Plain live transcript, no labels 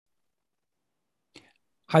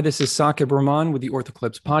Hi, this is Saqib Rahman with the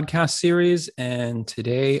OrthoClips podcast series, and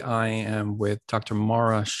today I am with Dr.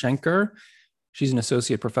 Mara Schenker. She's an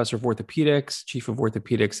associate professor of orthopedics, chief of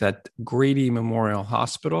orthopedics at Grady Memorial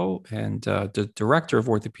Hospital, and the director of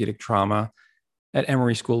orthopedic trauma at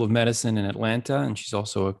Emory School of Medicine in Atlanta. And she's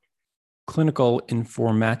also a clinical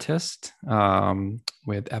informatist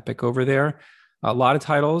with Epic over there. A lot of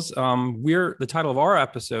titles. The title of our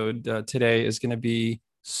episode today is going to be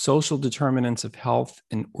Social Determinants of Health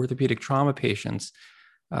in Orthopedic Trauma Patients.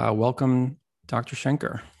 Welcome, Dr.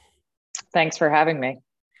 Schenker. Thanks for having me.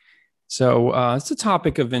 So it's a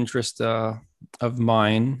topic of interest of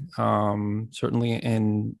mine, certainly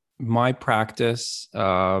in my practice.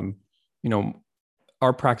 Our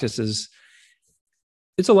practice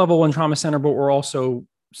it's a level one trauma center, but we're also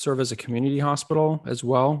serve as a community hospital as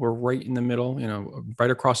well. We're right in the middle,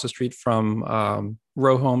 right across the street from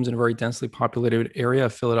row homes in a very densely populated area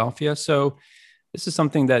of Philadelphia. So this is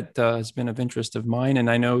something that has been of interest of mine. And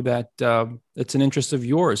I know that it's an interest of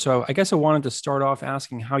yours. So I guess I wanted to start off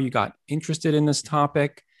asking how you got interested in this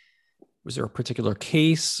topic. Was there a particular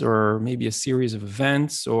case or maybe a series of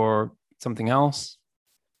events or something else?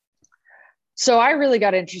 So I really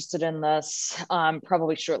got interested in this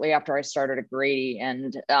probably shortly after I started at Grady.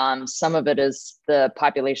 And some of it is the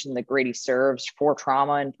population that Grady serves for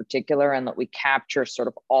trauma in particular, and that we capture sort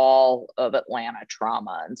of all of Atlanta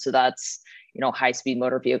trauma. And so that's, high-speed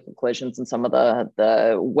motor vehicle collisions in some of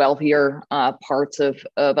the wealthier parts of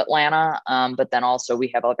Atlanta. But then also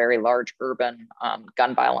we have a very large urban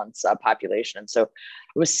gun violence population. And so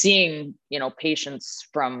I was seeing, patients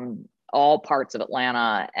from all parts of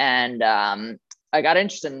Atlanta. And I got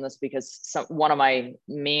interested in this because one of my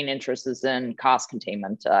main interests is in cost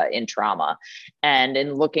containment in trauma, and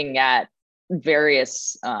in looking at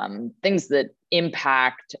various things that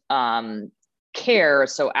impact care,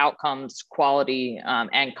 so outcomes, quality,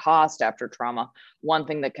 and cost after trauma. One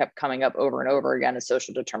thing that kept coming up over and over again is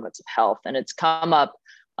social determinants of health. And it's come up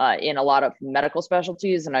in a lot of medical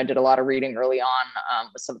specialties. And I did a lot of reading early on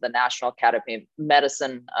with some of the National Academy of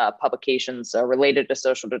Medicine publications related to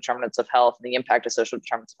social determinants of health and the impact of social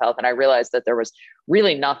determinants of health. And I realized that there was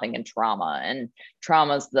really nothing in trauma. And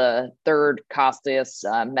trauma is the third costliest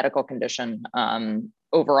medical condition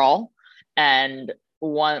overall. And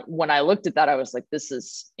when I looked at that, I was like, this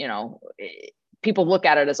is, people look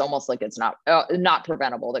at it as almost like it's not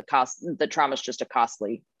preventable. The trauma is just a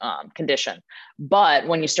costly condition. But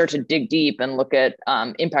when you start to dig deep and look at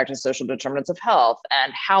impact of social determinants of health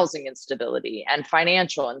and housing instability and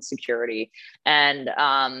financial insecurity and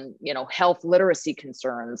health literacy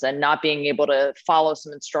concerns and not being able to follow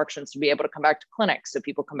some instructions to be able to come back to clinics, so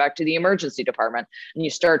people come back to the emergency department, and you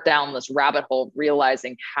start down this rabbit hole,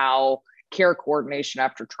 realizing how care coordination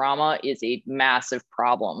after trauma is a massive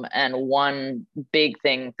problem. And one big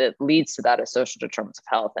thing that leads to that is social determinants of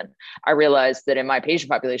health. And I realized that in my patient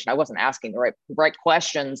population, I wasn't asking the right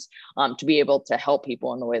questions to be able to help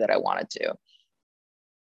people in the way that I wanted to.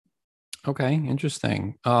 Okay,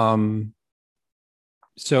 interesting.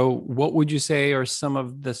 So what would you say are some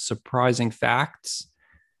of the surprising facts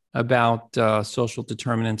about social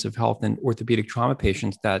determinants of health in orthopedic trauma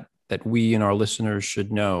patients that we and our listeners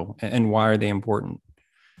should know, and why are they important?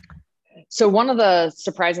 So one of the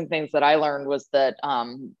surprising things that I learned was that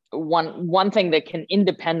one thing that can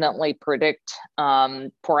independently predict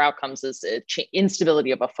poor outcomes is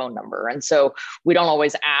instability of a phone number. And so we don't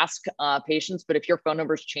always ask patients, but if your phone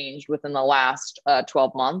number's changed within the last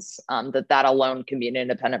 12 months, that alone can be an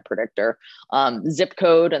independent predictor. Zip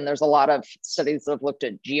code, and there's a lot of studies that have looked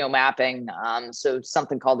at geomapping. So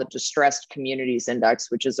something called the Distressed Communities Index,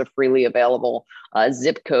 which is a freely available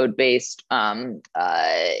zip code based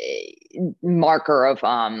marker of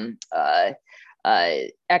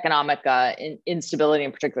economic instability,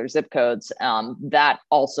 in particular zip codes, that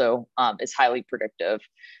also is highly predictive.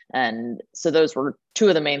 And so those were two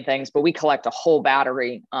of the main things, but we collect a whole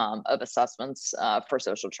battery of assessments for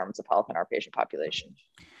social determinants of health in our patient population.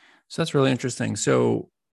 So that's really interesting. So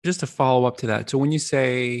just to follow up to that, so when you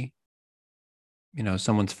say,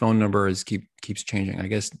 someone's phone number keeps changing, I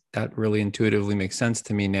guess that really intuitively makes sense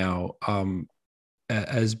to me now,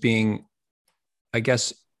 as being, I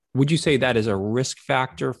guess, would you say that is a risk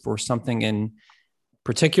factor for something in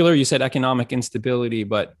particular? You said economic instability,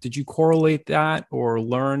 but did you correlate that or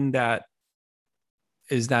learn that?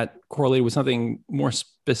 Is that correlated with something more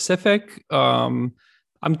specific? I'm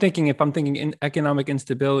thinking in economic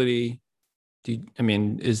instability,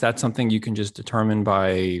 is that something you can just determine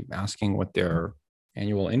by asking what their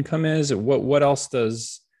annual income is? Or what else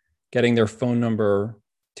does getting their phone number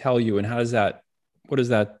tell you? And what does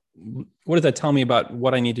that tell me about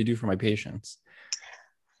what I need to do for my patients?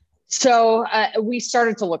 So we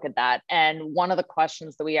started to look at that. And one of the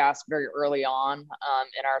questions that we asked very early on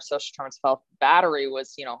in our social determinants of health battery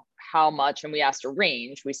was, how much, and we asked a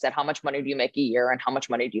range. We said, how much money do you make a year and how much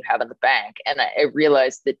money do you have in the bank? And I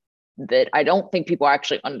realized that I don't think people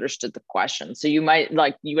actually understood the question. So you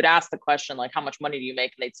would ask the question, like, how much money do you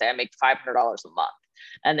make? And they'd say, I make $500 a month.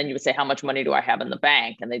 And then you would say, how much money do I have in the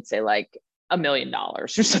bank? And they'd say, like, $1 million or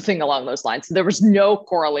something along those lines. So there was no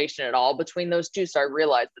correlation at all between those two. So I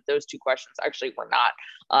realized that those two questions actually were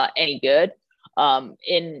not any good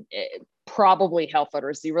in probably health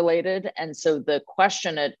literacy related. And so the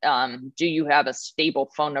question at do you have a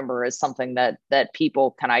stable phone number is something that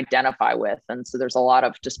people can identify with. And so there's a lot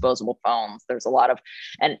of disposable phones. There's a lot of,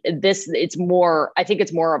 and this, it's more, I think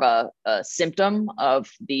it's more of a symptom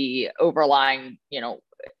of the overlying,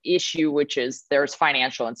 issue, which is there's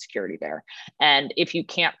financial insecurity there. And if you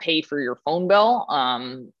can't pay for your phone bill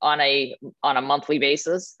on a monthly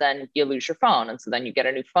basis, then you lose your phone. And so then you get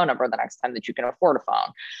a new phone number the next time that you can afford a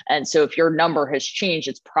phone. And so if your number has changed,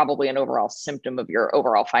 it's probably an overall symptom of your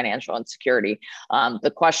overall financial insecurity.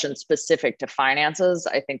 The question specific to finances,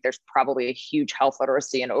 I think there's probably a huge health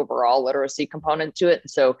literacy and overall literacy component to it.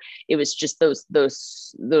 So it was just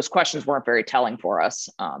those questions weren't very telling for us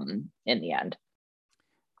in the end.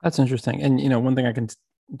 That's interesting. And, one thing I can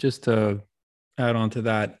just to add on to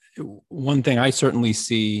that, one thing I certainly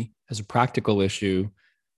see as a practical issue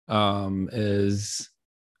is,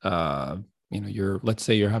 let's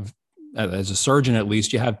say you have, as a surgeon, at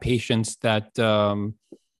least you have patients that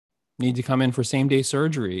need to come in for same day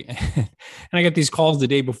surgery. And I get these calls the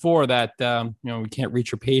day before that, we can't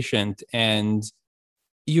reach your patient. And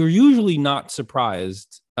you're usually not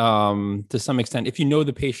surprised to some extent if you know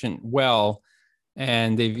the patient well,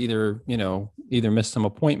 and they've either missed some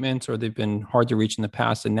appointments or they've been hard to reach in the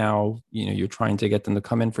past. And now, you're trying to get them to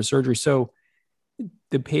come in for surgery. So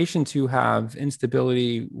the patients who have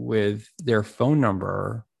instability with their phone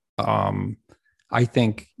number, I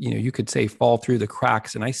think, you could say fall through the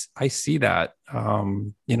cracks. And I see that,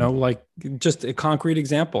 like just a concrete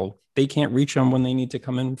example, they can't reach them when they need to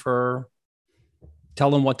come in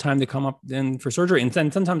tell them what time to come up in for surgery. And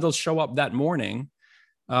then sometimes they'll show up that morning.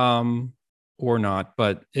 Or not,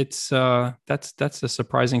 but it's that's a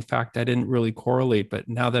surprising fact. I didn't really correlate, but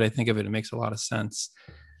now that I think of it, it makes a lot of sense.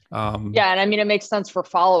 Yeah, and I mean, it makes sense for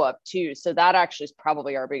follow-up too. So that actually is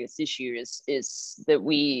probably our biggest issue is that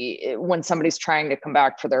when somebody's trying to come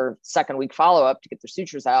back for their second week follow-up to get their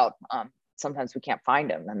sutures out, sometimes we can't find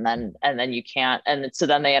them, and then you can't, and so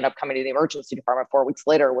then they end up coming to the emergency department 4 weeks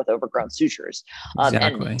later with overgrown sutures.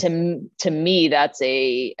 Exactly. And to me, that's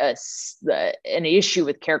an issue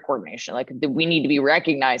with care coordination. Like, we need to be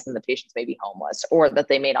recognizing the patients may be homeless or that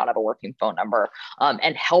they may not have a working phone number,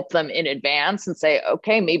 and help them in advance and say,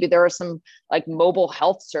 okay, maybe there are some like mobile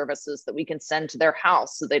health services that we can send to their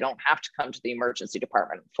house so they don't have to come to the emergency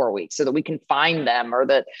department in 4 weeks, so that we can find them, or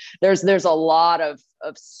that there's a lot of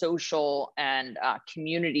social and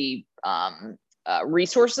community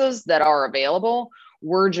resources that are available.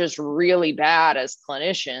 We're just really bad as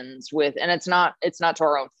clinicians with, and it's not to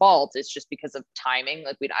our own fault. It's just because of timing.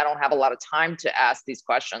 Like, I don't have a lot of time to ask these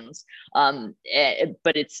questions.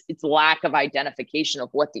 But it's lack of identification of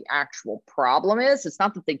what the actual problem is. It's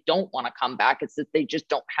not that they don't want to come back. It's that they just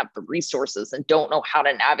don't have the resources and don't know how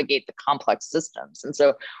to navigate the complex systems. And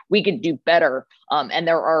so we could do better. And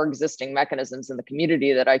there are existing mechanisms in the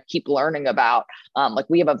community that I keep learning about. Like,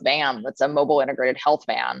 we have a van that's a mobile integrated health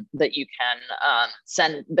van that you can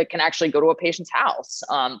send, that can actually go to a patient's house.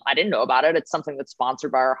 I didn't know about it. It's something that's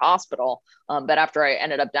sponsored by our hospital. But after I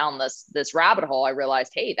ended up down this rabbit hole, I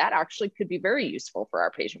realized, hey, that actually could be very useful for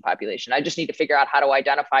our patient population. I just need to figure out how to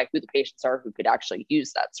identify who the patients are who could actually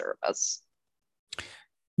use that service.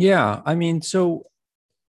 Yeah. I mean, so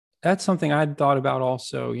that's something I'd thought about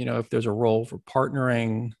also, if there's a role for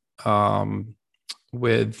partnering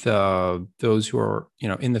with those who are,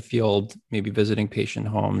 in the field, maybe visiting patient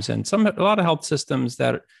homes, and a lot of health systems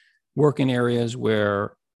that work in areas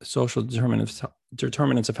where social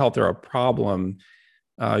determinants of health are a problem.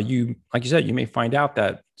 Like you said, you may find out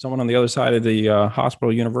that someone on the other side of the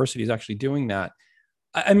hospital university is actually doing that.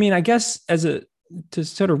 I mean, I guess to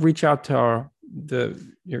sort of reach out to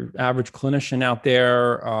your average clinician out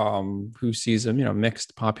there who sees a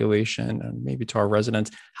mixed population, and maybe to our residents,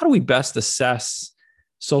 how do we best assess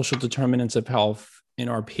social determinants of health in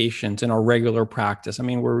our patients in our regular practice? I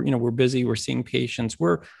mean, we're busy, we're seeing patients,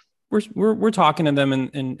 we're talking to them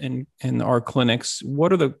in our clinics.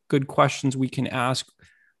 What are the good questions we can ask?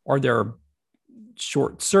 Are there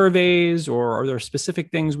short surveys, or are there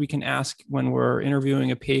specific things we can ask when we're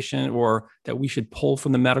interviewing a patient, or that we should pull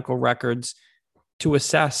from the medical records to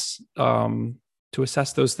assess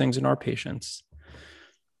those things in our patients?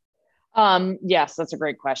 Yes, that's a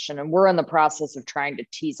great question. And we're in the process of trying to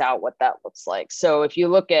tease out what that looks like. So if you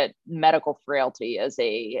look at medical frailty as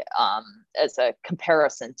a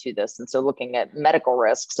comparison to this, and so looking at medical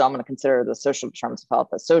risk, so I'm going to consider the social determinants of health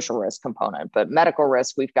a social risk component, but medical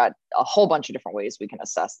risk, we've got a whole bunch of different ways we can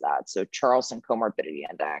assess that. So Charlson Comorbidity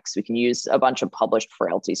Index, we can use a bunch of published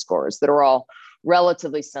frailty scores that are all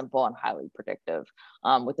relatively simple and highly predictive.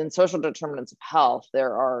 Within social determinants of health,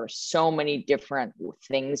 there are so many different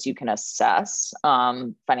things you can assess: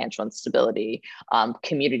 financial instability,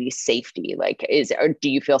 community safety, like do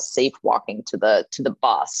you feel safe walking to the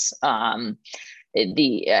bus?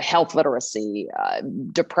 The health literacy,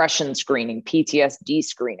 depression screening, PTSD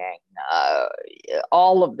screening,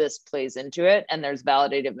 all of this plays into it. And there's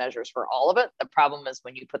validated measures for all of it. The problem is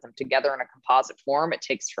when you put them together in a composite form, it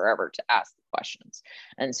takes forever to ask the questions.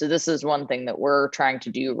 And so this is one thing that we're trying to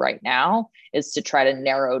do right now, is to try to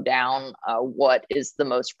narrow down what is the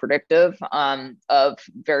most predictive of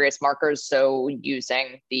various markers. So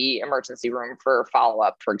using the emergency room for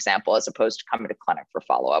follow-up, for example, as opposed to coming to clinic for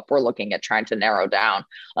follow-up, we're looking at trying to narrow down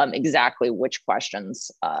exactly which questions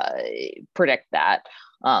predict that.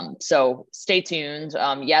 So stay tuned.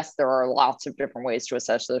 Yes, there are lots of different ways to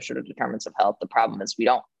assess social determinants of health. The problem is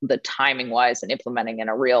the timing wise and implementing in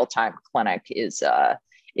a real time clinic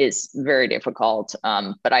is very difficult.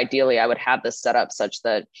 But ideally, I would have this set up such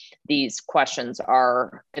that these questions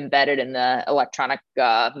are embedded in the electronic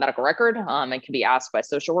medical record and can be asked by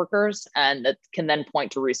social workers, and that can then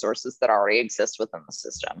point to resources that already exist within the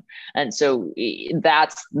system. And so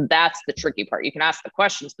that's the tricky part. You can ask the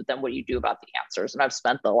questions, but then what do you do about the answers? And I've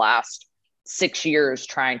spent the last 6 years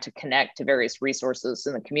trying to connect to various resources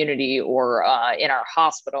in the community or in our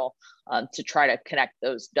hospital to try to connect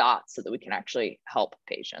those dots so that we can actually help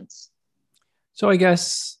patients. So I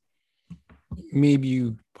guess maybe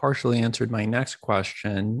you partially answered my next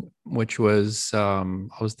question, which was I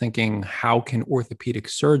was thinking, how can orthopedic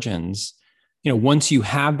surgeons, once you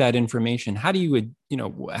have that information, how can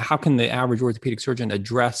the average orthopedic surgeon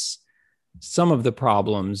address some of the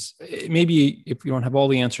problems? Maybe if you don't have all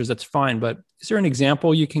the answers, that's fine. But is there an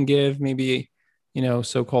example you can give? Maybe,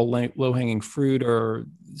 so-called low-hanging fruit, or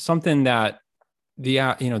something that the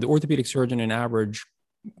orthopedic surgeon in average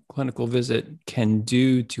clinical visit can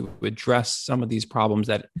do to address some of these problems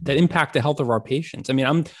that impact the health of our patients. I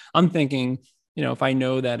mean, I'm thinking, if I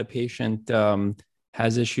know that a patient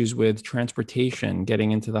has issues with transportation,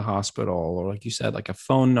 getting into the hospital, or like you said, like a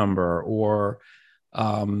phone number, or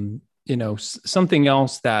something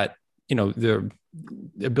else that, their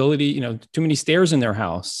ability, too many stairs in their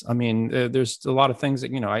house. I mean, there's a lot of things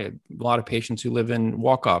that, I have a lot of patients who live in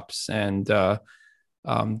walk-ups, and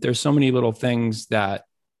there's so many little things that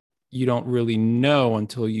you don't really know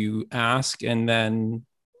until you ask.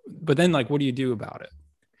 But then like, what do you do about it?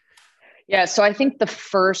 Yeah. So I think the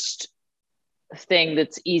first thing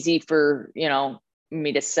that's easy for,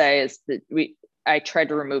 me to say is that I tried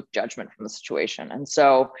to remove judgment from the situation. And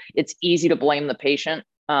so it's easy to blame the patient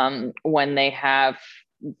when they have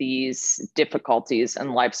these difficulties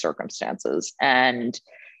in life circumstances. And,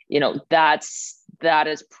 that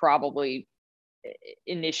is probably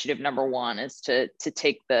initiative number one, is to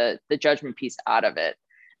take the judgment piece out of it.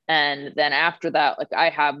 And then after that, like, I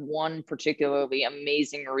have one particularly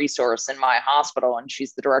amazing resource in my hospital, and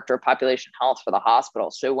she's the director of population health for the hospital.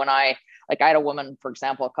 So when I had a woman, for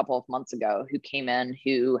example, a couple of months ago who came in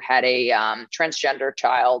who had a transgender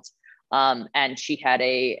child, and she had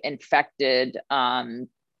a infected,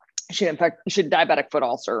 she had diabetic foot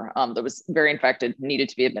ulcer that was very infected, needed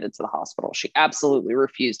to be admitted to the hospital. She absolutely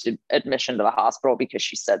refused admission to the hospital because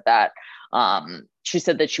she said that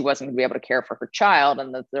she wasn't going to be able to care for her child,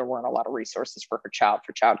 and that there weren't a lot of resources for her child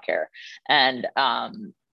for childcare. And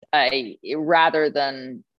rather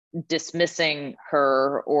than dismissing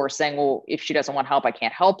her or saying, well, if she doesn't want help, I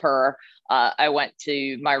can't help her, I went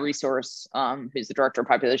to my resource, who's the director of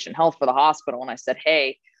population health for the hospital, and I said,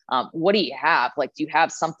 hey, what do you have? Like, do you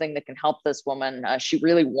have something that can help this woman? She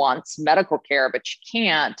really wants medical care, but she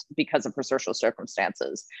can't because of her social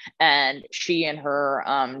circumstances. And she and her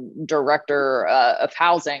director of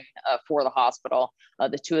housing for the hospital,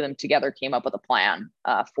 the two of them together came up with a plan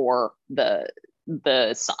for the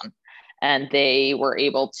son. And they were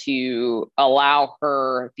able to allow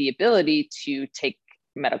her the ability to take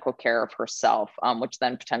medical care of herself, which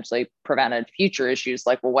then potentially prevented future issues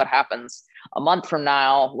like, well, what happens a month from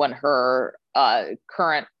now when her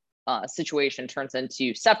current situation turns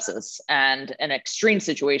into sepsis and an extreme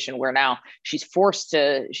situation where now she's forced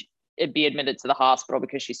to be admitted to the hospital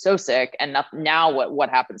because she's so sick, and now what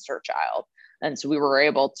happens to her child? And so we were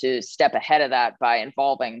able to step ahead of that by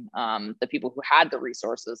involving the people who had the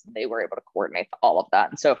resources, and they were able to coordinate all of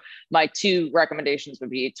that. And so my two recommendations would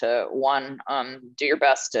be to, one, do your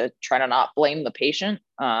best to try to not blame the patient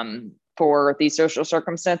for these social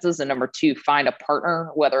circumstances. And number two, find a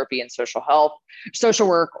partner, whether it be in social health, social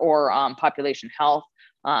work, or population health,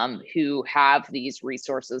 who have these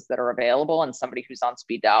resources that are available, and somebody who's on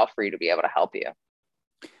speed dial for you to be able to help you.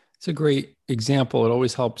 It's a great example. It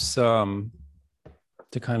always helps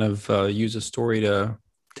to kind of use a story to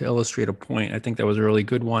illustrate a point. I think that was a really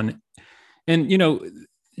good one. And, you know,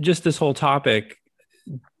 just this whole topic,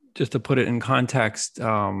 just to put it in context,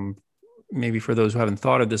 maybe for those who haven't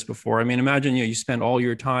thought of this before, I mean, imagine, you spend all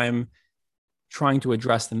your time trying to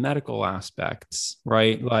address the medical aspects,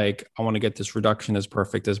 right? Like, I want to get this reduction as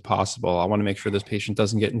perfect as possible. I want to make sure this patient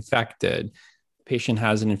doesn't get infected. Patient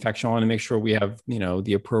has an infection. I want to make sure we have,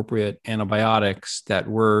 the appropriate antibiotics, that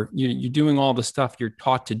you're doing all the stuff you're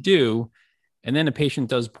taught to do. And then a patient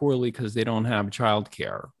does poorly because they don't have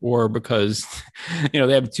childcare, or because, they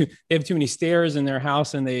have too many stairs in their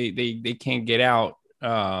house and they can't get out.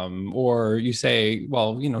 Or you say,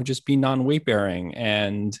 well, just be non-weight bearing,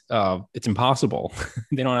 and it's impossible.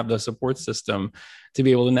 They don't have the support system to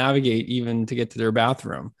be able to navigate even to get to their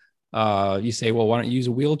bathroom. You say, well, why don't you use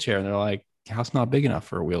a wheelchair? And they're like, house not big enough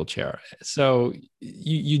for a wheelchair. So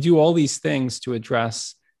you do all these things to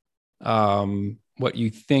address what you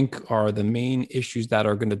think are the main issues that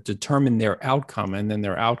are going to determine their outcome. And then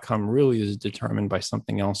their outcome really is determined by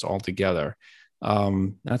something else altogether.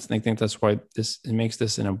 I think that's why it makes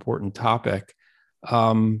this an important topic.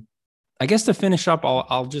 I guess to finish up,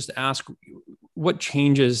 I'll just ask, what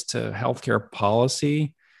changes to healthcare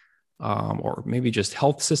policy, or maybe just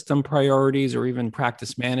health system priorities, or even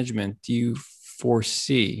practice management, do you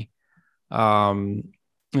foresee, kind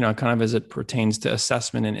of as it pertains to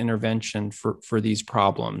assessment and intervention for these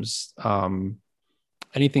problems?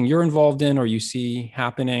 Anything you're involved in or you see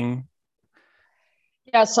happening?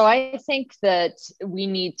 Yeah, so I think that we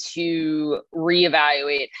need to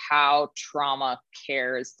reevaluate how trauma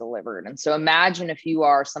care is delivered. And so imagine if you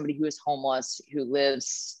are somebody who is homeless, who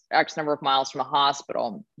lives X number of miles from a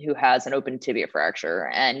hospital, who has an open tibia fracture,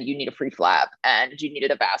 and you need a free flap, and you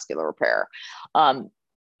needed a vascular repair,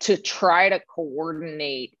 to try to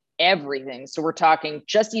coordinate everything. So we're talking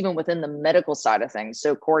just even within the medical side of things.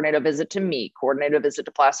 So coordinate a visit to me, coordinate a visit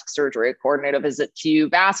to plastic surgery, coordinate a visit to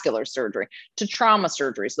vascular surgery, to trauma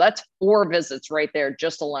surgery. So that's 4 visits right there,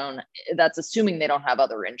 just alone. That's assuming they don't have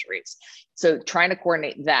other injuries. So trying to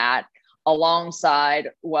coordinate that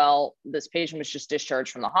alongside, well, this patient was just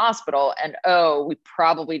discharged from the hospital, and we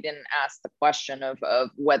probably didn't ask the question of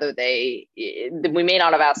whether we may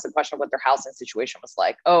not have asked the question of what their housing situation was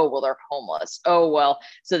like. Oh, well, they're homeless. Oh, well,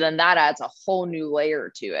 so then that adds a whole new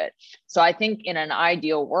layer to it. So I think in an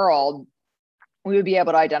ideal world, we would be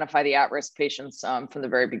able to identify the at-risk patients from the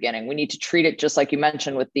very beginning. We need to treat it just like you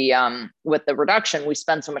mentioned with the reduction. We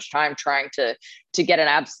spend so much time trying to get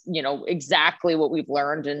exactly what we've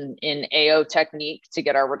learned in AO technique to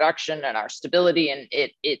get our reduction and our stability, and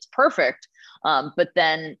it's perfect. But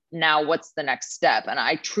then now what's the next step? And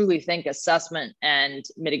I truly think assessment and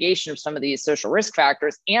mitigation of some of these social risk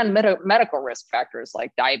factors and medical risk factors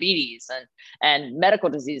like diabetes and medical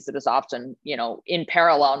disease that is often, in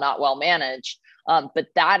parallel, not well managed. But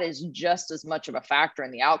that is just as much of a factor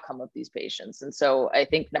in the outcome of these patients. And so I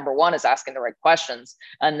think number one is asking the right questions.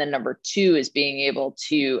 And then number two is being able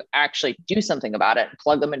to actually do something about it and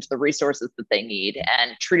plug them into the resources that they need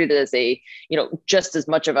and treat it as just as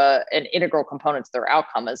much of an integral component to their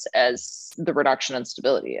outcome as the reduction in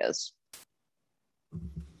stability is.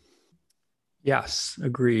 Yes,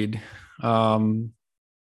 agreed.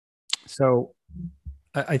 So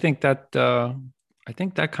I think that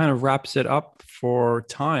kind of wraps it up for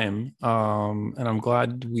time. And I'm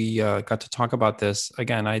glad we got to talk about this.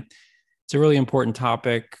 Again, it's a really important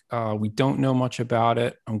topic. We don't know much about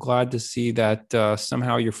it. I'm glad to see that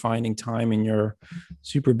somehow you're finding time in your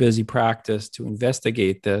super busy practice to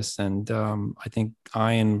investigate this. And I think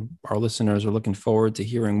I and our listeners are looking forward to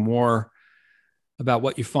hearing more about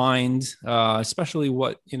what you find, especially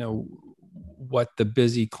what the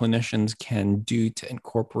busy clinicians can do to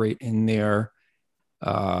incorporate in their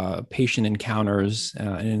patient encounters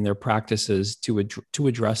and in their practices to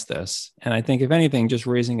address this. And I think, if anything, just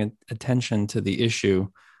raising attention to the issue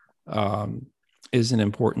is an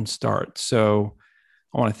important start. So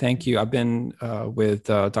I want to thank you. I've been with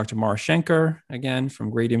Dr. Mara Schenker, again, from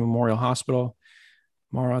Grady Memorial Hospital.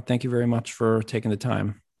 Mara, thank you very much for taking the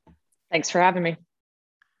time. Thanks for having me.